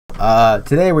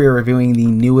Today we are reviewing the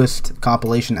newest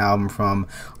compilation album from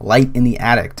Light in the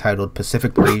Attic titled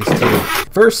Pacific Breeze 2.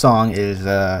 First song is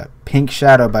Pink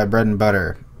Shadow by Bread and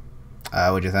Butter.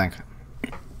 What'd you think?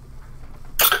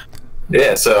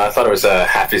 Yeah, so I thought it was a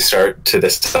happy start to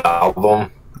this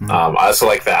album. I also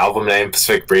like the album name,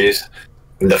 Pacific Breeze.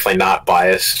 I'm definitely not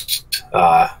biased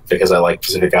because I like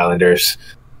Pacific Islanders.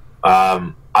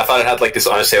 I thought it had like this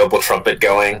unassailable trumpet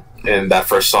going in that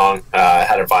first song. It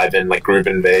had a vibe in like groove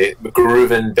and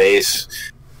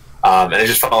bass, and it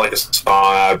just felt like a song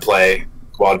I would play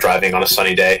while driving on a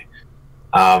sunny day.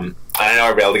 I know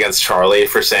I railed against Charlie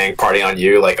for saying "Party on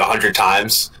You" like 100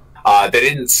 times. They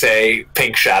didn't say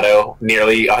Pink Shadow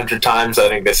nearly 100 times. I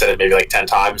think they said it maybe like 10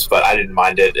 times, but I didn't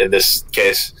mind it in this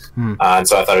case. And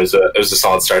so I thought it was a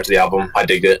solid start to the album. I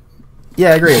digged it.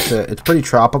 Yeah, I agree. It's pretty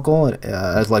tropical,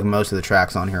 as like most of the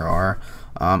tracks on here are.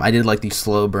 I did like the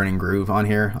slow burning groove on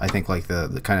here. I think like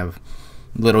the kind of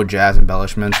little jazz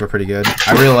embellishments were pretty good.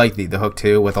 I really like the hook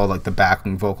too, with all like the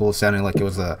backing vocals sounding like it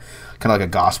was a kind of like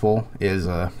a gospel is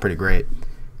pretty great.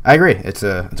 I agree. It's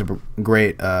a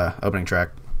great opening track.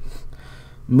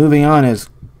 Moving on is,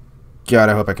 God,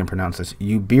 I hope I can pronounce this,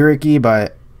 YURIBIKI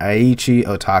by Aichi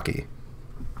Otaki.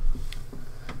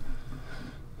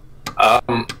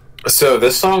 So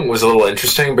this song was a little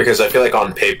interesting because I feel like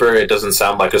on paper it doesn't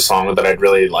sound like a song that I'd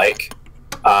really like.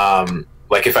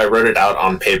 Like if I wrote it out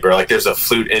on paper, like there's a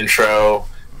flute intro,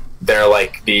 there are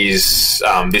like these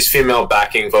female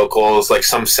backing vocals, like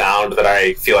some sound that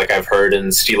I feel like I've heard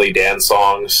in Steely Dan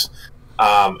songs,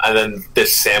 and then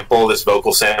this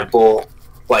vocal sample.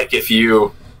 Like if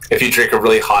you drink a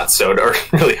really hot soda, or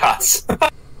really hot,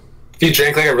 if you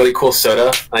drink like a really cool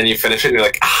soda and you finish it and you're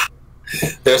like,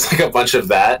 there's like a bunch of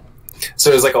that.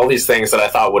 So there's like all these things that I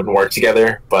thought wouldn't work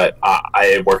together, but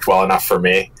it worked well enough for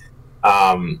me.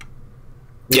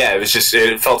 Yeah,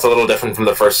 it felt a little different from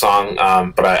the first song,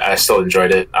 but I still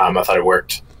enjoyed it. I thought it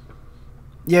worked.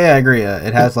 Yeah, I agree.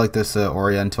 It has like this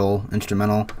oriental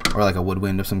instrumental, or like a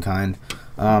woodwind of some kind.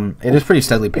 It is pretty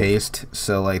steadily paced,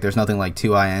 so like there's nothing like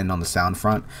too high-end on the sound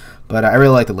front, but I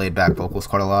really like the laid-back vocals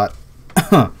quite a lot.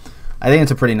 I think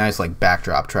it's a pretty nice like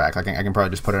backdrop track. I can probably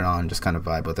just put it on, just kind of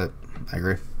vibe with it. I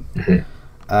agree.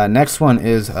 Next one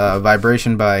is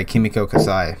Vibration by Kimiko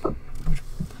Kasai.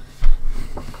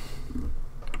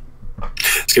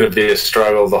 It's gonna be a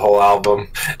struggle the whole album,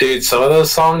 dude. Some of those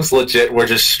songs legit were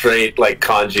just straight like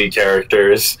kanji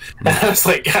characters, and I was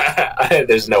like,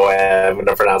 "There's no way I'm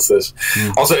gonna pronounce this."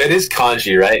 Also, it is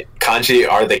kanji, right? Kanji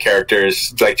are the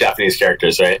characters, like Japanese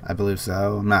characters, right? I believe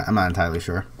so. I'm not entirely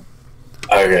sure.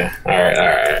 Okay, all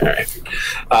right.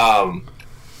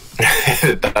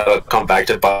 That'll come back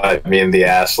to bite me in the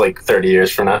ass like 30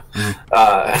 years from now.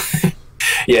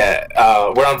 Yeah,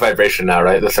 we're on Vibration now,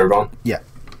 right? The third one. Yeah.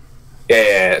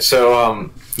 Yeah. So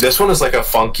this one is like a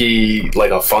funky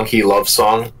love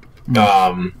song.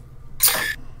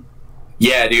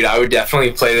 Yeah, dude, I would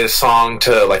definitely play this song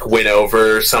to like win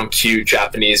over some cute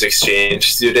Japanese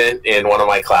exchange student in one of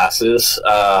my classes.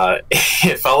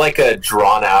 It felt like a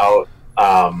drawn out,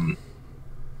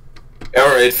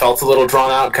 or it felt a little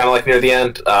drawn out, kind of like near the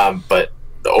end. But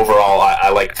overall, I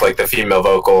liked like the female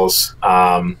vocals,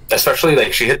 especially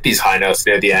like she hit these high notes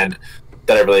near the end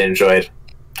that I really enjoyed.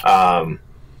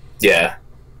 Yeah,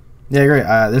 I agree.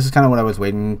 This is kind of what I was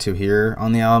waiting to hear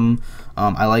on the album.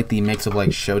 I like the mix of like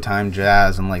Showtime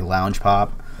jazz and like lounge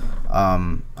pop.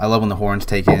 I love when the horns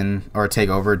take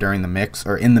over during the mix,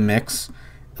 or in the mix,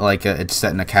 like it's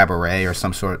set in a cabaret or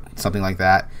something like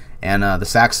that. And the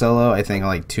sax solo, I think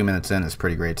like 2 minutes in, is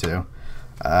pretty great too.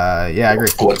 Yeah, I agree.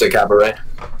 What's a cabaret?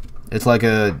 It's like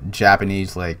a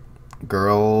Japanese like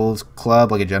girls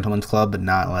club, like a gentleman's club, but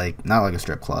not like a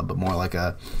strip club, but more like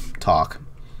a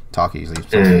talkies.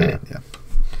 Yeah.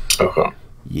 Okay.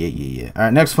 Yeah. All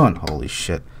right, next one. Holy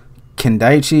shit.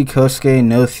 Kindaichi Kosuke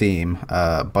No Theme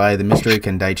by the Mystery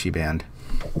Kindaichi Band.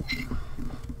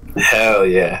 Hell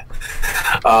yeah.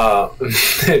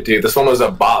 Dude, this one was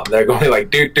a bop. They're going like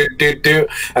do do do do,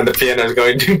 and the piano's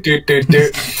going do do do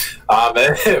do.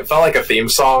 It felt like a theme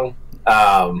song.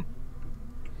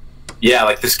 Yeah,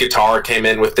 like this guitar came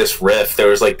in with this riff. There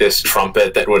was like this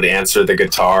trumpet that would answer the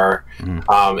guitar.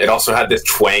 It also had this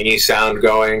twangy sound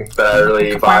going that I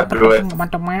really vibed with.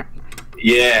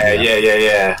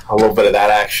 Yeah. A little bit of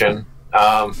that action.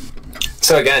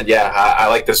 So again, yeah, I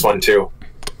like this one too.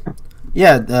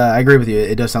 Yeah, I agree with you.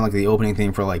 It does sound like the opening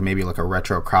theme for like maybe like a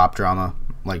retro cop drama,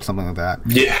 like something like that.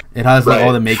 Yeah, it has like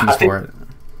all the makings for it.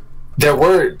 There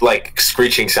were like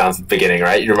screeching sounds at the beginning,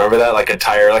 right? You remember that? Like a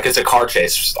tire, like it's a car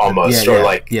chase almost, yeah, or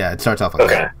like it starts off like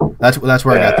that. That's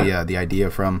where I got the idea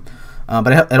from.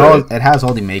 But it has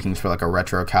all the makings for like a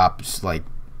retro cops like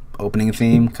opening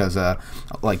theme, because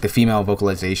like the female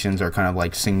vocalizations are kind of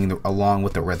like singing along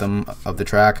with the rhythm of the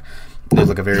track. There's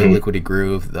like a very liquidy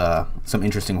groove, some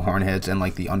interesting horn hits, and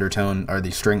like the undertone or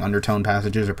the string undertone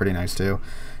passages are pretty nice too.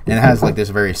 And it has like this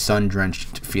very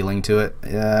sun-drenched feeling to it.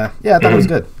 Yeah, I thought it was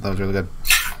good. That was really good.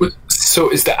 So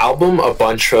is the album a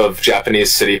bunch of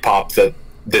Japanese city pop that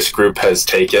this group has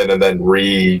taken and then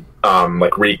recut?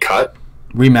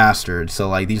 Remastered. So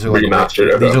like these are like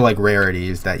remastered. These are like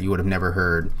rarities that you would have never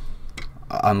heard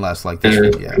unless like this.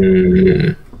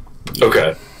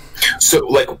 Okay.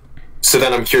 So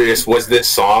then I'm curious, was this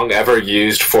song ever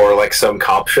used for like some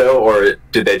cop show, or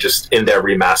did they just in their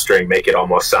remastering make it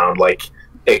almost sound like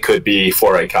it could be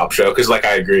for a cop show? Because like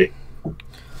I agree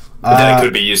that it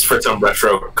could be used for some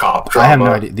retro cop drama. I have no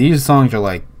idea. These songs are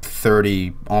like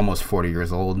 30, almost 40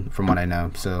 years old from what I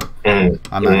know, so I'm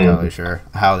not entirely sure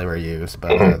how they were used,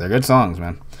 but they're good songs,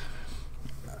 man.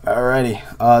 Alrighty,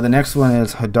 the next one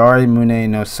is Hidari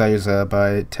MUNE no SEIZA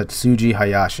by Tetsuji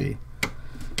Hayashi.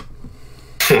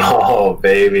 Oh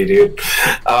baby, dude!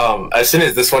 As soon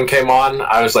as this one came on,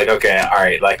 I was like, okay, all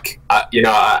right. Like, I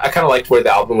kind of liked where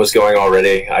the album was going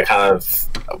already. I kind of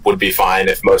would be fine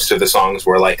if most of the songs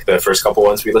were like the first couple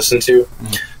ones we listened to.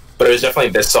 But it was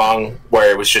definitely this song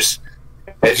where it just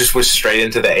was straight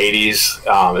into the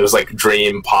 80s. It was like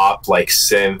dream pop, like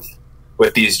synth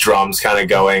with these drums kind of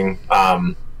going.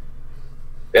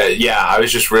 Yeah, I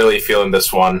was just really feeling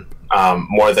this one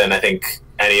more than I think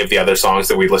any of the other songs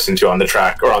that we listened to on the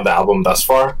track or on the album thus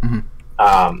far.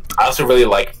 I also really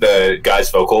liked the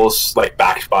guy's vocals, like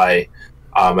backed by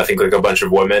I think like a bunch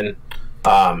of women.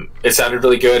 It sounded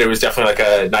really good. It was definitely like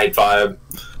a night vibe,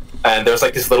 and there was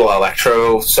like this little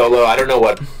electro solo. I don't know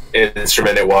what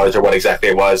instrument it was or what exactly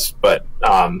it was, but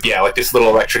yeah, like this little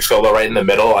electric solo right in the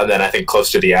middle, and then I think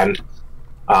close to the end.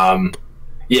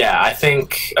 Yeah, I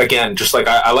think again, just like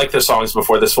I like the songs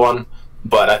before this one,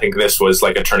 but I think this was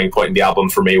like a turning point in the album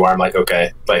for me where I'm like,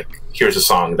 okay, like here's a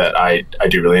song that I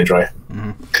do really enjoy.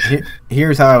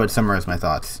 Here's how I would summarize my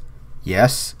thoughts.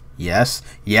 Yes. This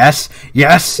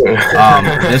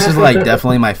is like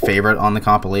definitely my favorite on the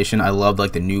compilation. I love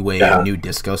like the new wave, new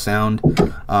disco sound.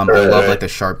 I love like the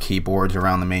sharp keyboards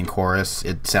around the main chorus.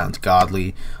 It sounds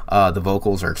godly. The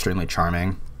vocals are extremely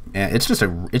charming, and it's just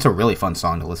it's a really fun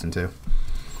song to listen to.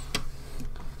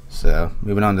 So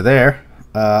moving on to there.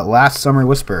 Last Summer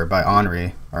Whisper by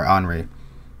Henri. I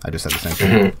just said the same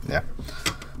thing. Yeah.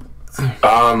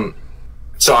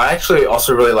 So I actually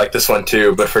also really like this one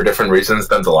too, but for different reasons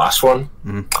than the last one.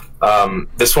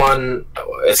 This one,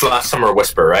 it's Last Summer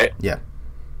Whisper, right? Yeah.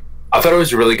 I thought it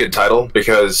was a really good title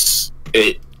because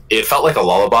it felt like a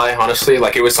lullaby, honestly.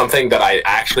 Like it was something that I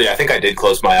think I did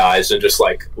close my eyes and just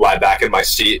like lie back in my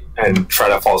seat and try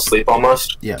to fall asleep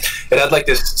almost. Yeah. It had like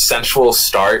this sensual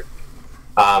start.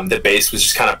 The bass was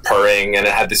just kind of purring, and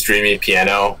it had this dreamy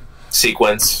piano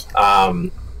sequence.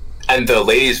 And the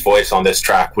lady's voice on this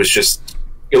track was just,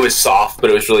 it was soft, but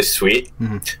it was really sweet.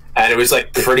 And it was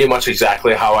like pretty much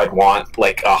exactly how I'd want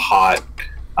like a hot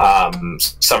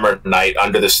summer night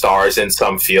under the stars in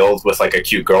some field with like a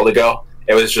cute girl to go.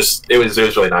 It was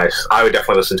really nice. I would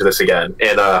definitely listen to this again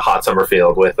in a hot summer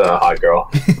field with a hot girl.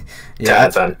 Yeah,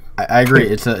 10. I agree.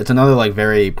 It's another like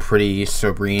very pretty,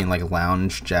 serene, like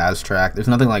lounge jazz track. There's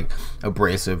nothing like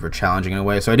abrasive or challenging in a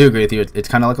way. So I do agree with you. It's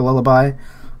kind of like a lullaby.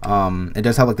 It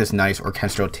does have like this nice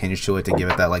orchestral tinge to it to give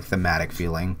it that like thematic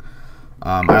feeling.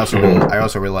 I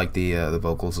also really like the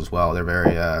vocals as well.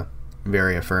 They're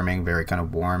very affirming, very kind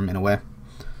of warm in a way.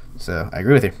 So I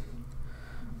agree with you.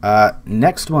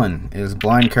 Next one is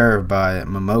Blind Curve by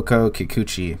Momoko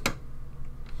Kikuchi.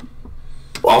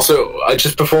 Also,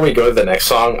 just before we go to the next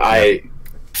song, I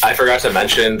forgot to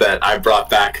mention that I brought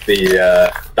back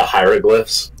the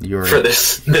hieroglyphs for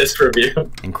this review.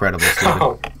 Incredible,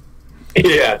 Steven.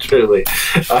 Yeah, truly.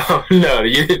 No,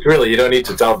 you don't need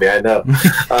to tell me. I know.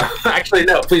 Actually,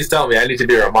 no. Please tell me. I need to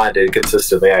be reminded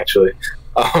consistently. Actually,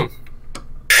 but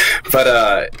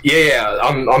yeah.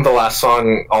 On the last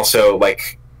song, also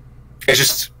like it's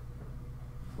just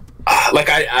like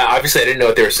I obviously I didn't know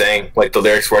what they were saying. Like the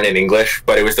lyrics weren't in English,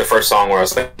 but it was the first song where I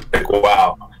was like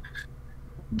wow,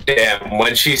 damn.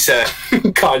 When she said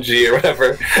kanji or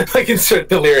whatever, like insert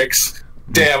the lyrics.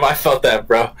 Damn, I felt that,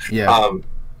 bro. Yeah.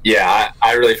 Yeah,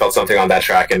 I really felt something on that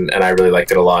track, and I really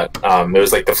liked it a lot. It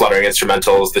was like the fluttering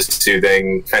instrumentals, this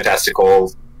soothing,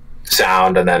 fantastical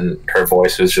sound, and then her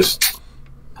voice was just...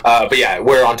 but yeah,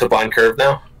 we're on to Blind Curve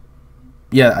now?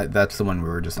 Yeah, that's the one we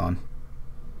were just on.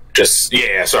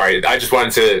 Yeah, sorry. I just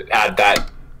wanted to add that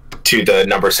to the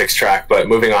number 6 track, but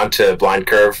moving on to Blind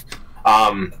Curve.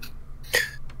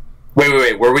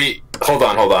 Wait. hold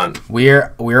on.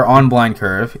 We're on Blind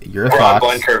Curve. Your We're thoughts. on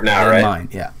Blind Curve now, right? Mine.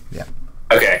 Yeah.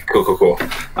 Okay, cool.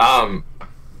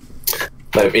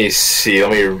 Let me see.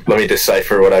 Let me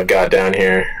decipher what I've got down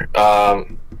here. Oh,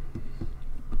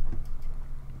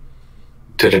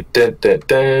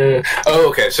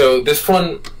 okay. So this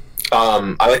one,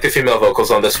 I like the female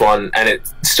vocals on this one, and it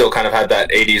still kind of had that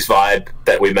 80s vibe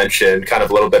that we mentioned kind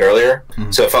of a little bit earlier.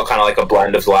 So it felt kind of like a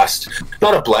blend of the last,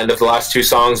 not a blend of the last two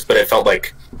songs, but it felt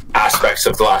like aspects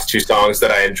of the last two songs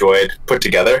that I enjoyed put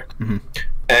together.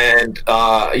 And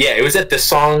yeah, it was at this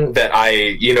song that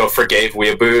I, forgave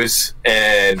weeaboos,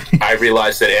 and I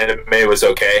realized that anime was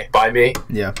okay by me.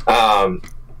 Yeah.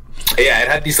 Yeah, it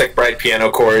had these like bright piano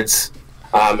chords,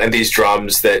 and these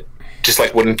drums that just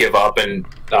like wouldn't give up, and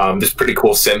this pretty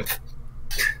cool synth.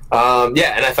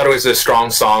 Yeah, and I thought it was a strong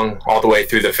song all the way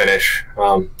through the finish.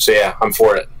 So yeah, I'm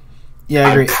for it. Yeah,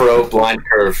 I agree. I'm pro Blind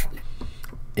Curve.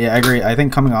 Yeah, I agree. I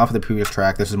think coming off of the previous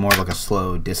track, this is more like a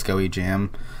slow disco-y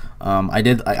jam. I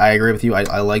agree with you.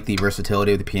 I like the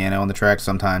versatility of the piano on the track.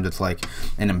 Sometimes it's like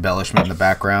an embellishment in the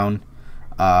background,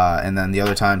 and then the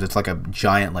other times it's like a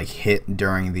giant like hit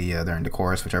during the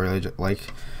chorus, which I really like.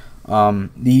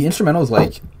 The instrumental is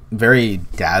like very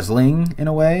dazzling in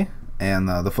a way, and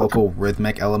the vocal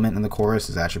rhythmic element in the chorus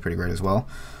is actually pretty great as well.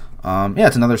 Yeah,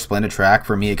 it's another splendid track.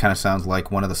 For me, it kind of sounds like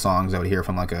one of the songs I would hear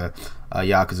from like a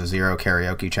Yakuza 0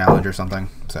 karaoke challenge or something.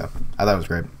 So I thought it was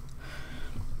great.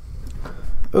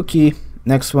 Okay,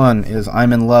 next one is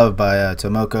I'm in Love by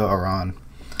Tomoko Aran.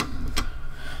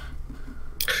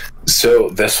 So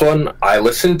this one, I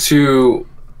listened to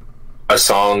a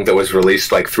song that was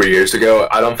released like 3 years ago.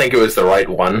 I don't think it was the right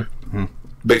one,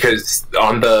 because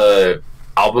on the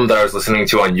album that I was listening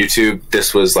to on YouTube,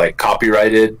 this was like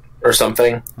copyrighted or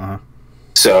something.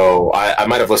 So I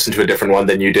might have listened to a different one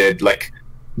than you did. Like,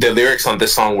 the lyrics on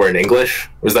this song were in English.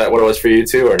 Was that what it was for you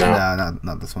too, or no? No,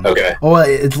 not this one. Okay. Oh,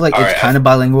 it's like All it's right. kind of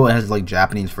bilingual. It has like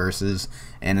Japanese verses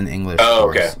and an English. Oh,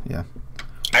 chorus. okay. Yeah.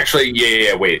 Actually,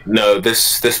 yeah. Wait, no.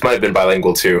 This might have been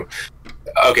bilingual too.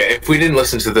 Okay, if we didn't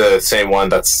listen to the same one,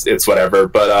 it's whatever.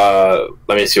 But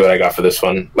let me see what I got for this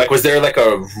one. Like, was there like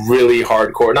a really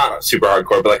hardcore, not super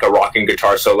hardcore, but like a rocking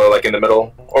guitar solo like in the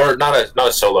middle, or not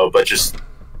a solo, but just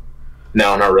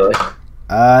no, not really.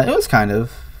 It was kind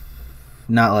of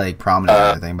not like prominent or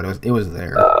anything, but it was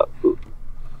there.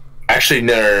 Actually,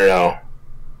 no.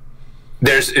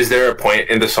 Is there a point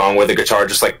in the song where the guitar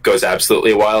just like goes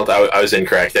absolutely wild? I was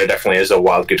incorrect. There definitely is a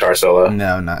wild guitar solo.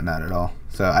 No, not at all.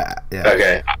 So yeah.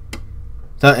 Okay.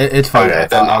 So it's fine. Okay,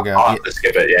 then I'll go. I'll have to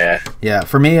skip it. Yeah. Yeah,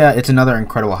 for me, it's another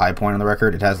incredible high point on the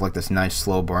record. It has like this nice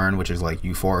slow burn, which is like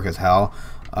euphoric as hell.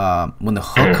 When the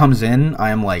hook comes in,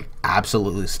 I am like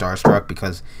absolutely starstruck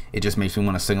because it just makes me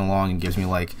want to sing along and gives me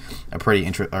like a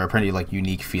pretty like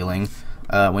unique feeling.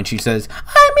 When she says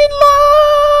 "I'm in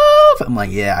love," I'm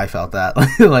like, yeah, I felt that.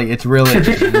 Like it's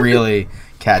really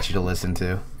catchy to listen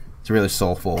to. It's really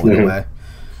soulful in a way.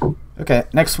 Okay,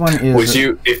 next one is.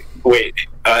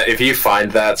 If you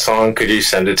find that song, could you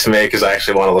send it to me? Because I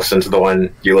actually want to listen to the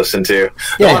one you listened to.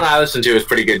 The one I listened to was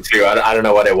pretty good too. I don't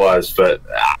know what it was, but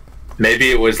maybe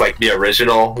it was like the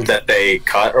original that they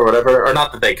cut or whatever, or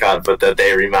not that they cut, but that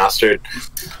they remastered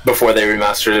before they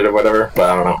remastered it or whatever. But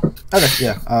I don't know. Okay,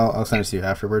 yeah, I'll send it to you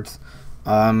afterwards.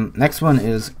 Next one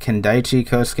is Kindaichi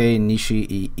Kosuke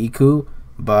Nishi Iku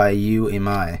by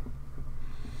YURIBIKI.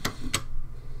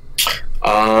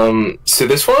 So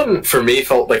this one for me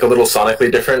felt like a little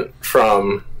sonically different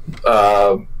from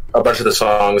a bunch of the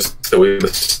songs that we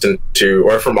listened to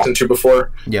or from listened to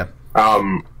before. Yeah.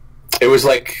 It was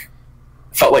like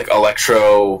felt like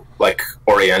electro, like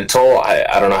oriental.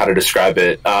 I don't know how to describe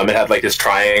it. It had like this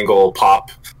triangle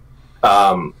pop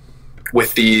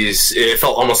with these. It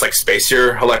felt almost like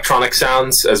spacier electronic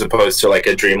sounds as opposed to like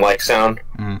a dreamlike sound.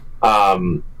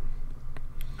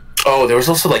 Oh, there was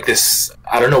also like this.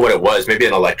 I don't know what it was. Maybe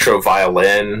an electro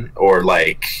violin or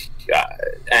like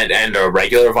and a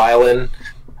regular violin.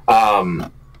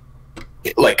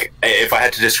 Like if I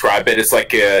had to describe it, it's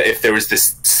like if there was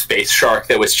this space shark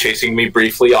that was chasing me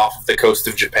briefly off the coast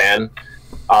of Japan.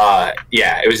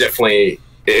 Yeah, it was definitely.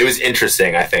 It was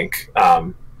interesting. I think.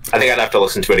 I think I'd have to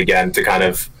listen to it again to kind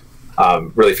of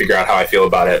really figure out how I feel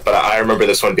about it. But I remember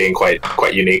this one being quite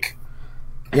unique.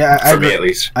 Yeah, for me at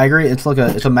least. I agree. It's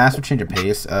a massive change of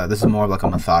pace. This is more of like a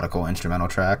methodical instrumental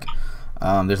track.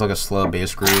 There's like a slow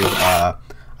bass groove.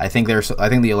 I think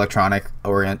the electronic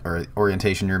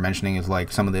orientation you're mentioning is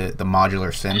like some of the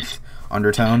modular synth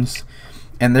undertones,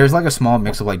 and there's like a small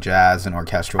mix of like jazz and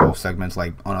orchestral segments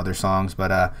like on other songs.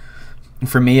 But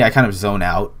for me, I kind of zone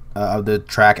out of the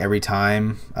track every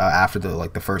time after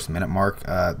the first minute mark.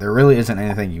 There really isn't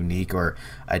anything unique or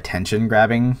attention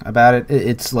grabbing about it.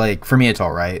 It's like, for me, it's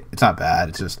all right. It's not bad.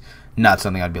 It's just not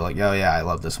something I'd be like, oh yeah, I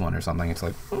love this one or something. It's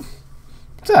like,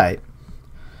 it's all right.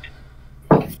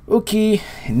 Okay,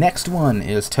 next one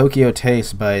is Tokyo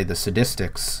Taste by the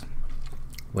Sadistics.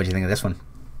 What do you think of this one?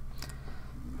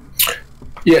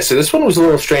 Yeah, so this one was a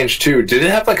little strange too. Did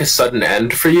it have like a sudden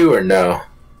end for you or no?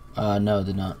 No, it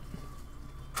did not.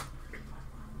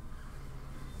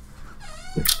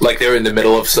 Like they were in the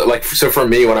middle of, like, so for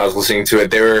me when I was listening to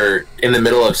it, they were in the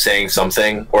middle of saying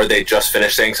something, or they just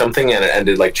finished saying something and it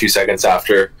ended like 2 seconds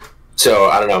after. So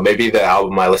I don't know, maybe the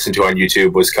album I listened to on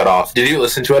YouTube was cut off. Did you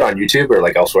listen to it on YouTube or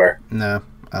like elsewhere? No,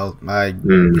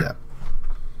 yeah.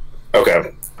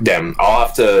 Okay, damn. I'll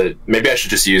have to, maybe I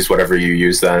should just use whatever you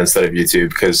use then instead of YouTube,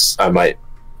 because I might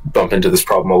bump into this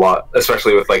problem a lot,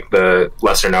 especially with like the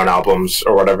lesser known albums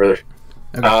or whatever.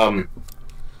 Okay.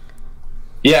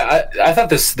 Yeah, I thought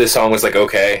this song was like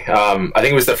okay. I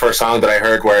think it was the first song that I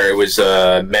heard where it was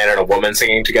a man and a woman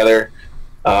singing together.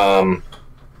 Yeah,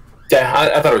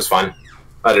 I thought it was fun.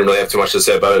 I didn't really have too much to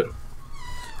say about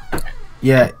it.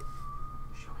 Yeah.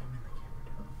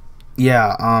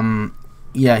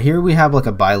 Yeah, here we have like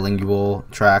a bilingual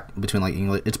track between like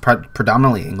English. It's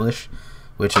predominantly English,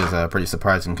 which is pretty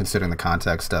surprising considering the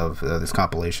context of this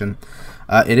compilation.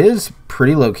 It is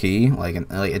pretty low key, like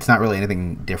it's not really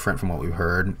anything different from what we've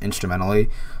heard instrumentally,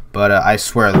 but I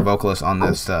swear the vocalist on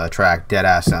this track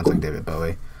deadass sounds like David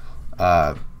Bowie.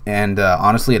 And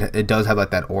honestly, it does have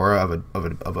like that aura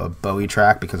of a Bowie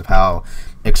track because of how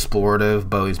explorative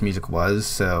Bowie's music was.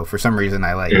 So for some reason,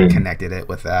 I like connected it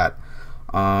with that.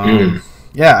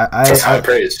 Yeah, that's high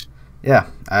praise. Yeah,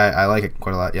 I like it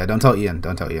quite a lot. Yeah, don't tell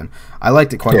Ian. I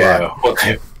liked it quite a lot.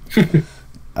 Okay.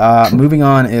 Moving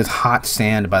on is Hot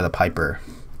Sand by The Piper.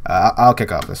 I'll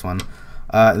kick off this one.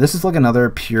 This is like another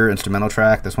pure instrumental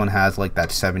track. This one has like that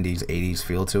 70s, 80s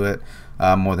feel to it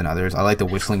more than others. I like the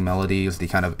whistling melodies, the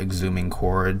kind of exhuming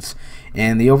chords,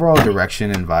 and the overall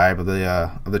direction and vibe of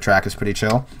the track is pretty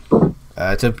chill.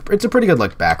 It's a pretty good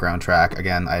like background track.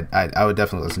 Again, I would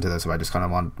definitely listen to this if I just kind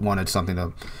of wanted something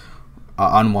to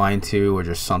unwind to, or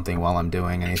just something while I'm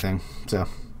doing anything. So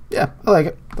yeah, I like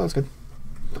it. That was good.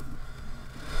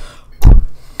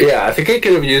 Yeah, I think I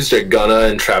could have used a Gunna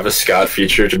and Travis Scott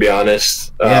feature, to be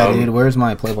honest. Yeah, dude, where's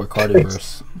my Playboy Cardi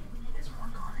verse?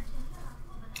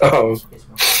 Oh,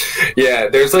 yeah,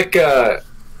 there's like, I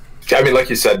mean, like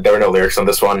you said, there were no lyrics on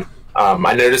this one.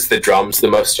 I noticed the drums the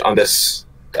most on this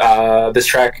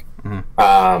track.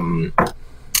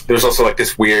 There's also like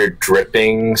this weird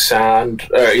dripping sound,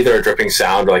 either a dripping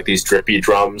sound or like these drippy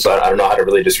drums. I don't know how to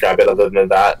really describe it other than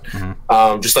that.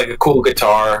 Just like a cool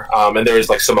guitar, and there was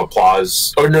like some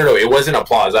applause. Or no, it wasn't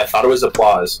applause. I thought it was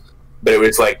applause, but it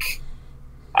was like,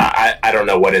 I don't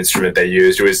know what instrument they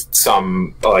used. It was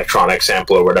some electronic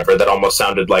sample or whatever that almost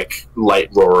sounded like light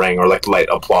roaring or like light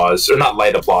applause, or not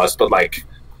light applause, but like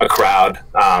a crowd.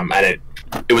 And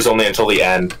it was only until the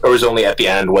end, or it was only at the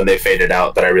end when they faded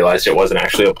out that I realized it wasn't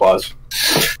actually applause.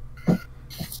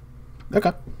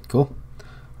 Okay, cool.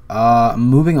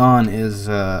 Moving on is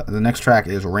the next track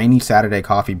is Rainy Saturday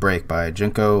Coffee Break by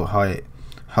Junko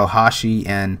Hohashi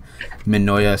and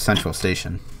Minoya Central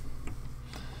Station.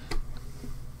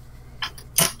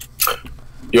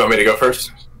 You want me to go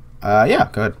first? Yeah,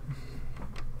 go ahead.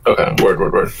 Okay,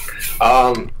 word.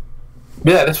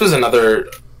 Yeah, this was another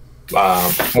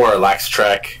more relaxed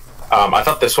track. I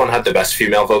thought this one had the best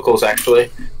female vocals, actually.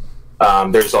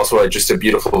 There's also just a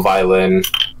beautiful violin.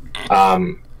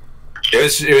 It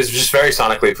was just very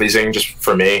sonically pleasing, just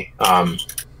for me.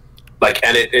 Like,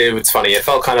 and it was funny. It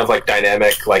felt kind of like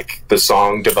dynamic, like the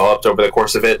song developed over the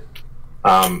course of it.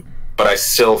 But I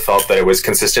still felt that it was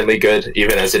consistently good,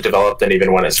 even as it developed and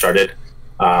even when it started.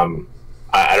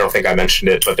 I don't think I mentioned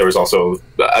it, but there was also,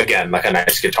 again, like a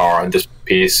nice guitar on this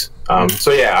piece.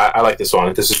 So yeah, I like this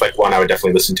one. This is like one I would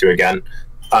definitely listen to again.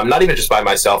 Not even just by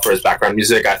myself or as background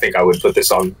music. I think I would put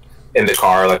this on in the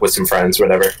car, like with some friends,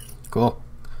 whatever. Cool.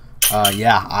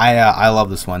 Yeah, I love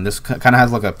this one. This kind of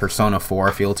has like a Persona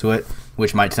 4 feel to it,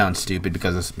 which might sound stupid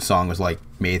because this song was like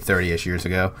made 30-ish years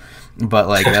ago. But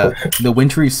like the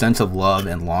wintry sense of love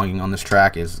and longing on this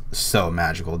track is so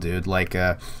magical, dude. Like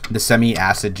the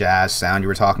semi-acid jazz sound you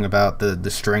were talking about,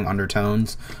 the string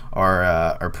undertones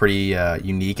are pretty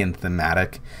unique and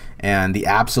thematic, and the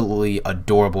absolutely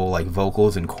adorable like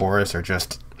vocals and chorus are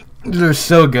they're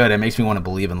so good. It makes me want to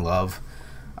believe in love.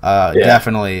 Yeah.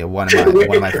 Definitely one of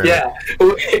my favorites. Yeah.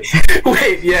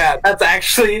 Wait, yeah, that's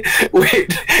actually...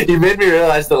 Wait, you made me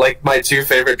realize that, like, my two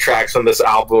favorite tracks on this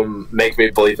album make me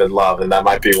believe in love, and that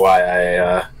might be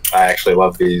why I actually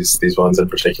love these ones in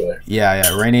particular.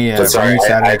 Yeah. Rainy Sorry,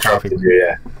 Saturday I coffee.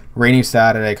 you, Rainy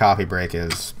Saturday coffee break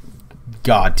is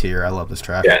god tier. I love this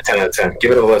track. Yeah, 10 out of 10.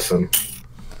 Give it a listen.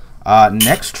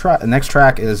 Next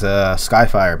track is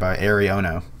Skyfire by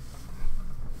Ariono.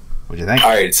 What'd you think? All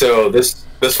right, so this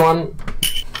one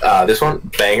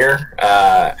banger.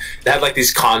 It had like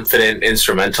these confident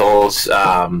instrumentals.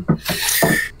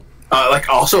 Like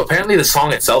also apparently the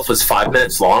song itself was 5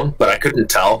 minutes long, but I couldn't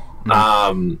tell.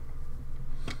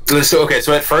 So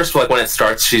at first, like when it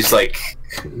starts, she's like,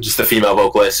 just the female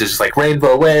vocalist is just like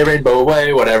rainbow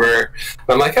away, whatever. And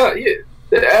I'm like, oh yeah,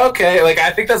 okay. Like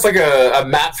I think that's like a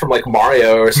map from like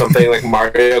Mario or something, like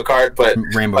Mario Kart, but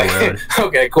Rainbow like, Road.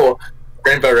 Okay, cool.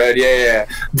 Rainbow Road, yeah.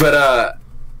 But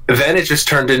then it just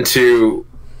turned into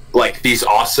like these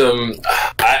awesome.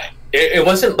 It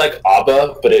wasn't like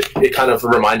ABBA, but it kind of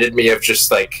reminded me of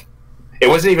just like, it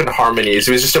wasn't even harmonies.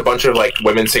 It was just a bunch of like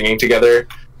women singing together.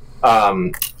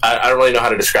 I don't really know how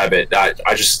to describe it. I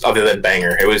just, other than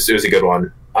banger, it was a good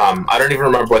one. I don't even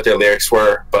remember what their lyrics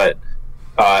were, but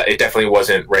it definitely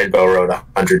wasn't Rainbow Road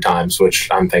 100 times, which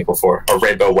I'm thankful for, or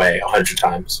Rainbow Way 100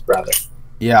 times rather.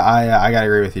 Yeah, I gotta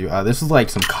agree with you. This is like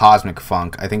some cosmic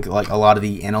funk. I think like a lot of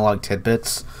the analog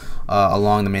tidbits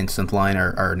along the main synth line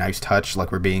are a nice touch.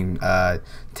 Like we're being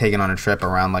taken on a trip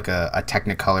around like a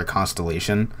Technicolor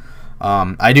constellation.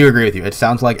 I do agree with you. It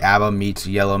sounds like ABBA meets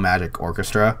Yellow Magic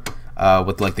Orchestra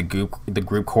with like the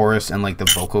group chorus and like the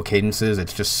vocal cadences.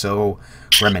 It's just so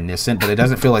reminiscent, but it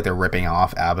doesn't feel like they're ripping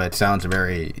off ABBA. It sounds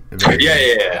very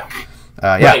Yeah.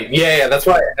 Right. Yeah. That's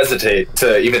why I hesitate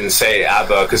to even say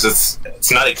ABBA, because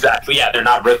it's not exactly. Yeah, they're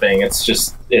not ripping. It's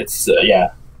just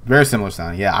yeah. Very similar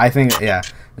sound. Yeah, I think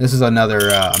this is another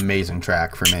amazing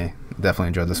track for me. Definitely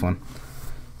enjoyed this one.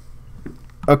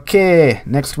 Okay,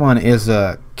 next one is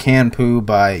KANPOO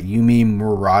by Yumi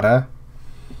Murata.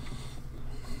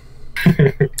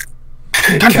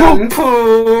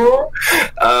 KANPOO!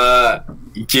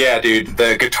 Yeah, dude,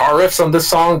 the guitar riffs on this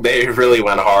song, they really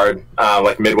went hard,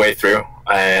 like midway through,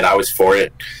 and I was for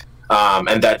it.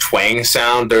 And that twang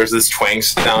sound, there's this twang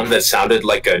sound that sounded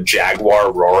like a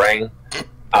jaguar roaring.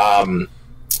 I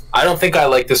don't think I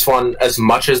like this one as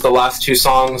much as the last two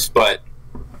songs, but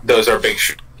those are big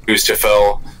shoes to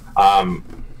fill.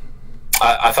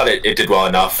 I thought it did well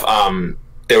enough.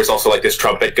 There was also like this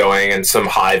trumpet going and some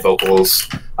high vocals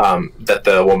that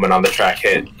the woman on the track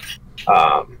hit.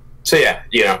 So yeah,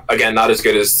 again, not as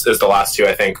good as the last two,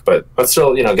 I think, but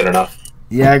still, good enough.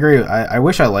 Yeah, I agree. I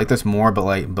wish I liked this more, but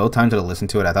like both times that I listened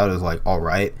to it, I thought it was like all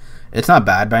right. It's not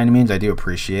bad by any means. I do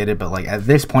appreciate it, but like at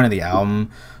this point of the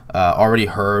album, already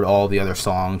heard all the other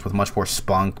songs with much more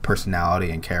spunk,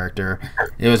 personality, and character.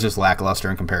 It was just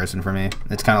lackluster in comparison for me.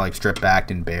 It's kind of like stripped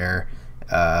back and bare.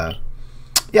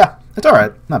 Yeah, it's all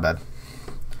right. Not bad.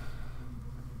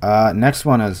 Next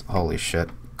one is holy shit,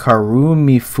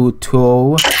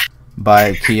 Karumifutou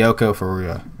by Kyoko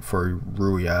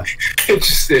Furuya. It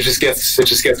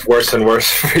just gets worse and worse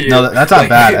for you. No, that's not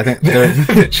bad. I think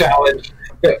the challenge.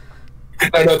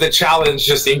 I know the challenge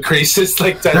just increases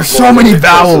like 10. There's so many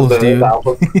vowels, dude.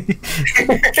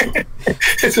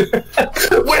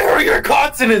 Where are your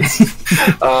consonants?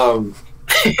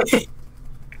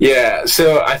 Yeah,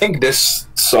 so I think this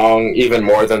song, even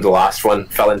more than the last one,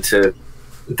 fell into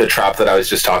the trap that I was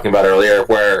just talking about earlier,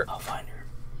 where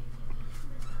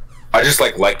I just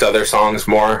liked other songs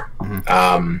more.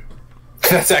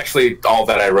 That's actually all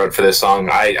that I wrote for this song.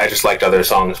 I just liked other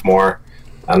songs more.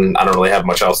 And I don't really have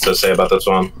much else to say about this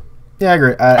one. Yeah, I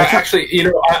agree. Actually,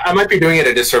 I might be doing it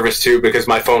a disservice too, because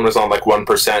my phone was on like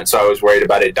 1%, so I was worried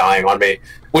about it dying on me,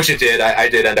 which it did. I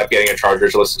did end up getting a charger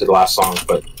to listen to the last song,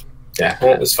 but yeah,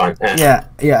 it's fine. Yeah,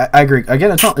 I agree.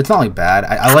 Again, it's not like bad.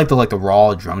 I like the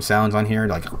raw drum sounds on here,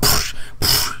 like,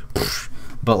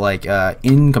 but like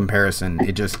in comparison,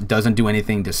 it just doesn't do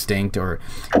anything distinct or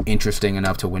interesting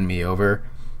enough to win me over.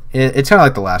 It's kind of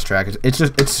like the last track.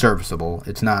 It's serviceable.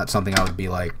 It's not something I would be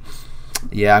like,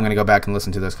 yeah, I'm gonna go back and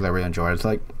listen to this because I really enjoyed it. It's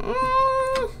like,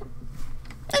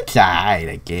 it's alright,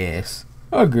 I guess.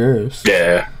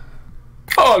 Yeah.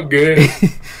 Oh, good.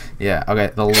 Yeah.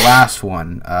 Okay. The last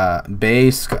one,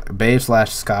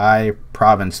 Babe/Sky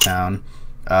Provincetown,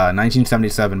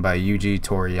 1977 by Yuji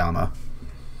Toriyama.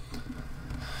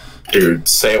 Dude,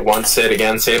 say it once, say it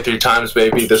again, say it 3 times,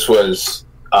 baby. This was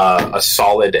a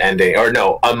solid ending, or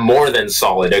no, a more than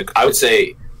solid. I would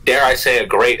say, dare I say, a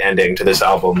great ending to this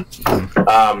album.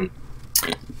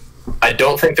 I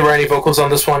don't think there were any vocals on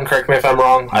this one. Correct me if I'm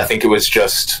wrong. I think it was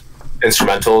just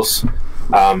instrumentals.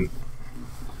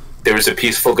 There was a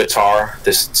peaceful guitar,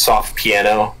 this soft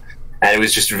piano, and it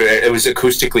was just it was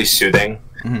acoustically soothing.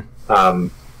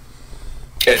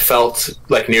 it felt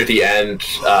like near the end,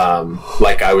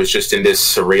 like I was just in this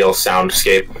surreal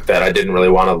soundscape that I didn't really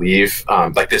want to leave.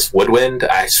 Like this woodwind,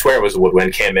 I swear it was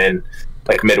woodwind, came in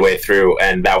like midway through,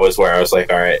 and that was where I was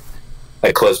like, all right,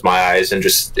 I closed my eyes and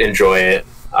just enjoy it.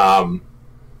 And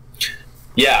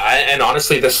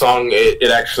honestly, this song,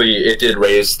 it did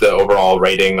raise the overall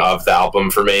rating of the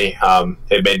album for me.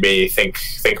 It made me think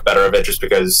better of it, just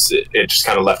because it just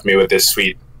kind of left me with this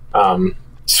sweet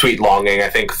longing, I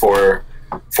think, for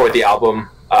the album.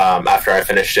 After I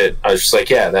finished it, I was just like,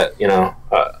 yeah, that,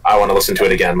 I want to listen to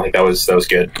it again. Like that was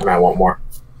good, and I want more.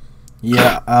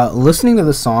 Yeah, listening to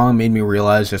the song made me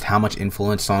realize just how much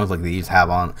influence songs like these have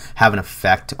an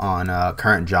effect on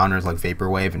current genres like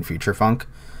vaporwave and future funk.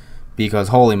 Because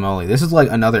holy moly, this is like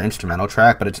another instrumental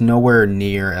track, but it's nowhere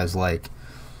near as like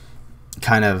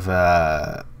kind of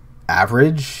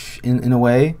average in a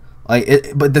way.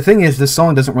 But the thing is, this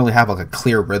song doesn't really have like a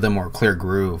clear rhythm or a clear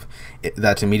groove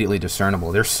that's immediately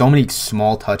discernible. There's so many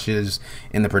small touches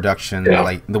in the production,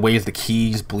 like the ways the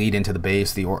keys bleed into the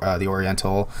bass, the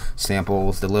oriental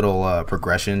samples, the little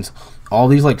progressions. All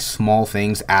these like small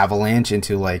things avalanche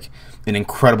into like an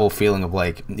incredible feeling of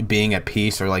like being at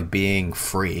peace or like being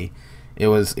free. It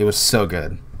was so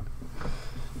good.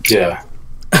 Yeah.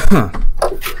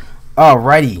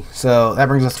 Alrighty, so that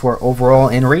brings us to our overall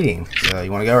and rating.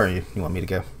 You want to go, or you want me to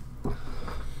go?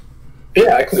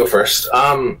 Yeah, I can go first.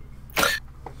 So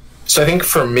I think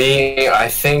for me, I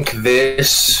think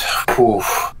this.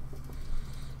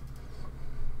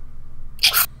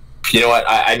 You know what?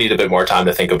 I need a bit more time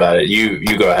to think about it.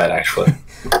 You go ahead, actually.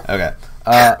 Okay.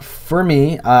 For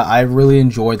me, I really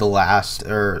enjoyed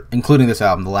including this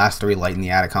album, the last 3 Light in the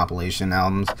Attic compilation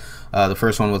albums. The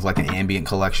first one was like an ambient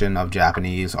collection of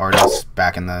Japanese artists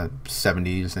back in the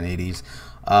 70s and 80s.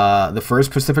 The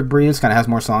first, Pacific Breeze, kind of has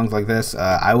more songs like this.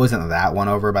 I wasn't that won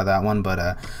over by that one,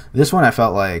 but this one I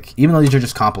felt like, even though these are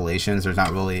just compilations, there's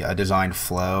not really a designed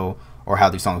flow or how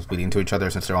these songs bleed into each other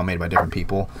since they're all made by different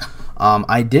people.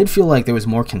 I did feel like there was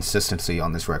more consistency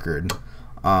on this record.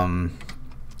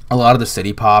 A lot of the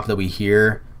city pop that we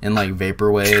hear in like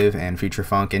vaporwave and future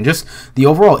funk, and just the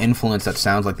overall influence that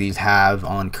sounds like these have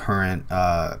on current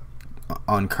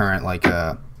like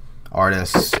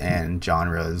artists and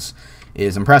genres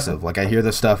is impressive. Like I hear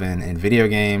this stuff in video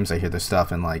games, I hear this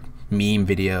stuff in like meme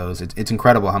videos. It's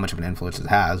incredible how much of an influence it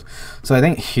has. So I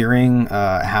think hearing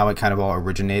how it kind of all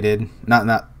originated,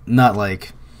 not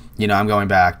like, I'm going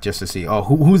back just to see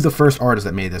who's the first artist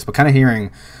that made this, but kind of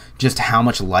hearing just how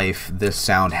much life this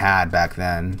sound had back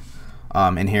then,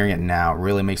 and hearing it now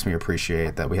really makes me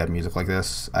appreciate that we had music like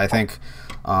this. I think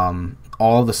all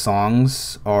of the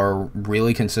songs are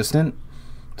really consistent,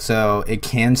 so it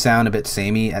can sound a bit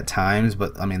samey at times,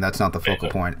 but I mean that's not the focal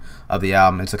point of the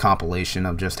album. It's a compilation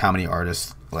of just how many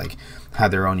artists like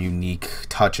had their own unique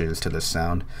touches to this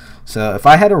sound. So if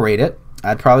I had to rate it,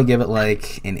 I'd probably give it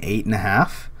like an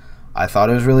 8.5. I thought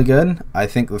it was really good. I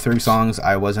think the 3 songs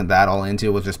I wasn't that all into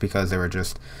was just because they were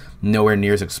just nowhere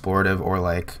near as explorative or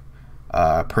like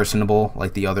personable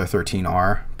like the other 13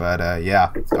 are. But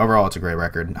yeah, overall it's a great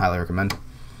record. Highly recommend.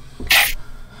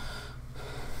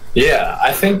 Yeah,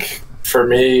 I think for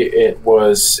me it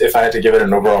was, if I had to give it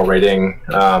an overall rating,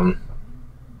 I'll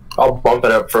bump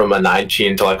it up from a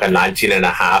 19 to like a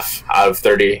 19.5 out of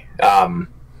 30.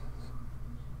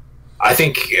 I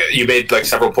think you made like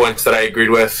several points that I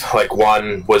agreed with. Like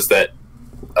one was that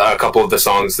a couple of the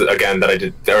songs that I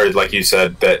did, or like you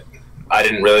said, that I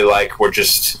didn't really like were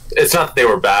just, it's not that they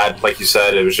were bad, like you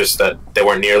said, it was just that they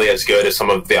weren't nearly as good as some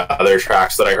of the other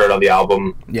tracks that I heard on the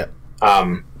album. Yeah.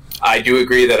 I do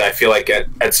agree that I feel like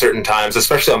at certain times,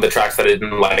 especially on the tracks that I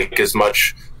didn't like as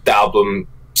much, the album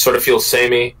sort of feels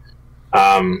samey.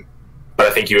 But I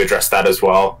think you addressed that as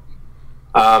well.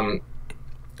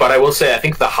 But I will say, I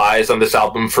think the highs on this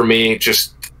album for me,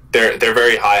 just they're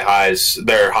very high highs.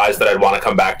 They're highs that I'd want to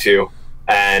come back to,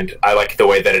 and I like the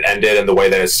way that it ended and the way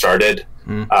that it started.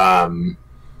 And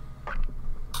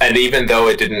even though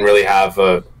it didn't really have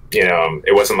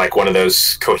it wasn't like one of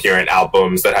those coherent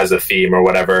albums that has a theme or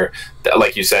whatever.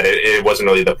 Like you said, it wasn't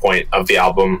really the point of the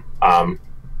album.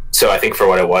 So I think for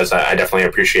what it was, I definitely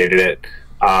appreciated it.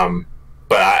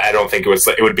 But I don't think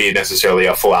it would be necessarily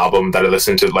a full album that I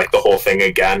listened to like the whole thing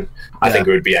again. I think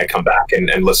it would be I'd come back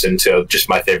and listen to just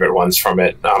my favorite ones from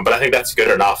it. But I think that's good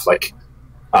enough, like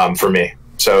for me.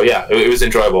 So yeah, it was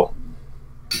enjoyable.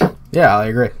 Yeah, I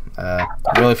agree.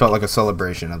 It really felt like a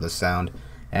celebration of the sound,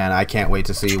 and I can't wait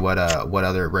to see what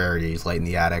other rarities Light in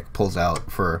the Attic pulls out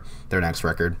for their next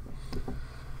record.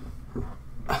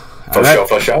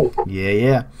 For sure.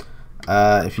 Yeah.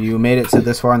 If you made it to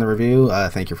this far in the review,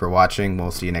 thank you for watching. We'll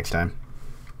see you next time.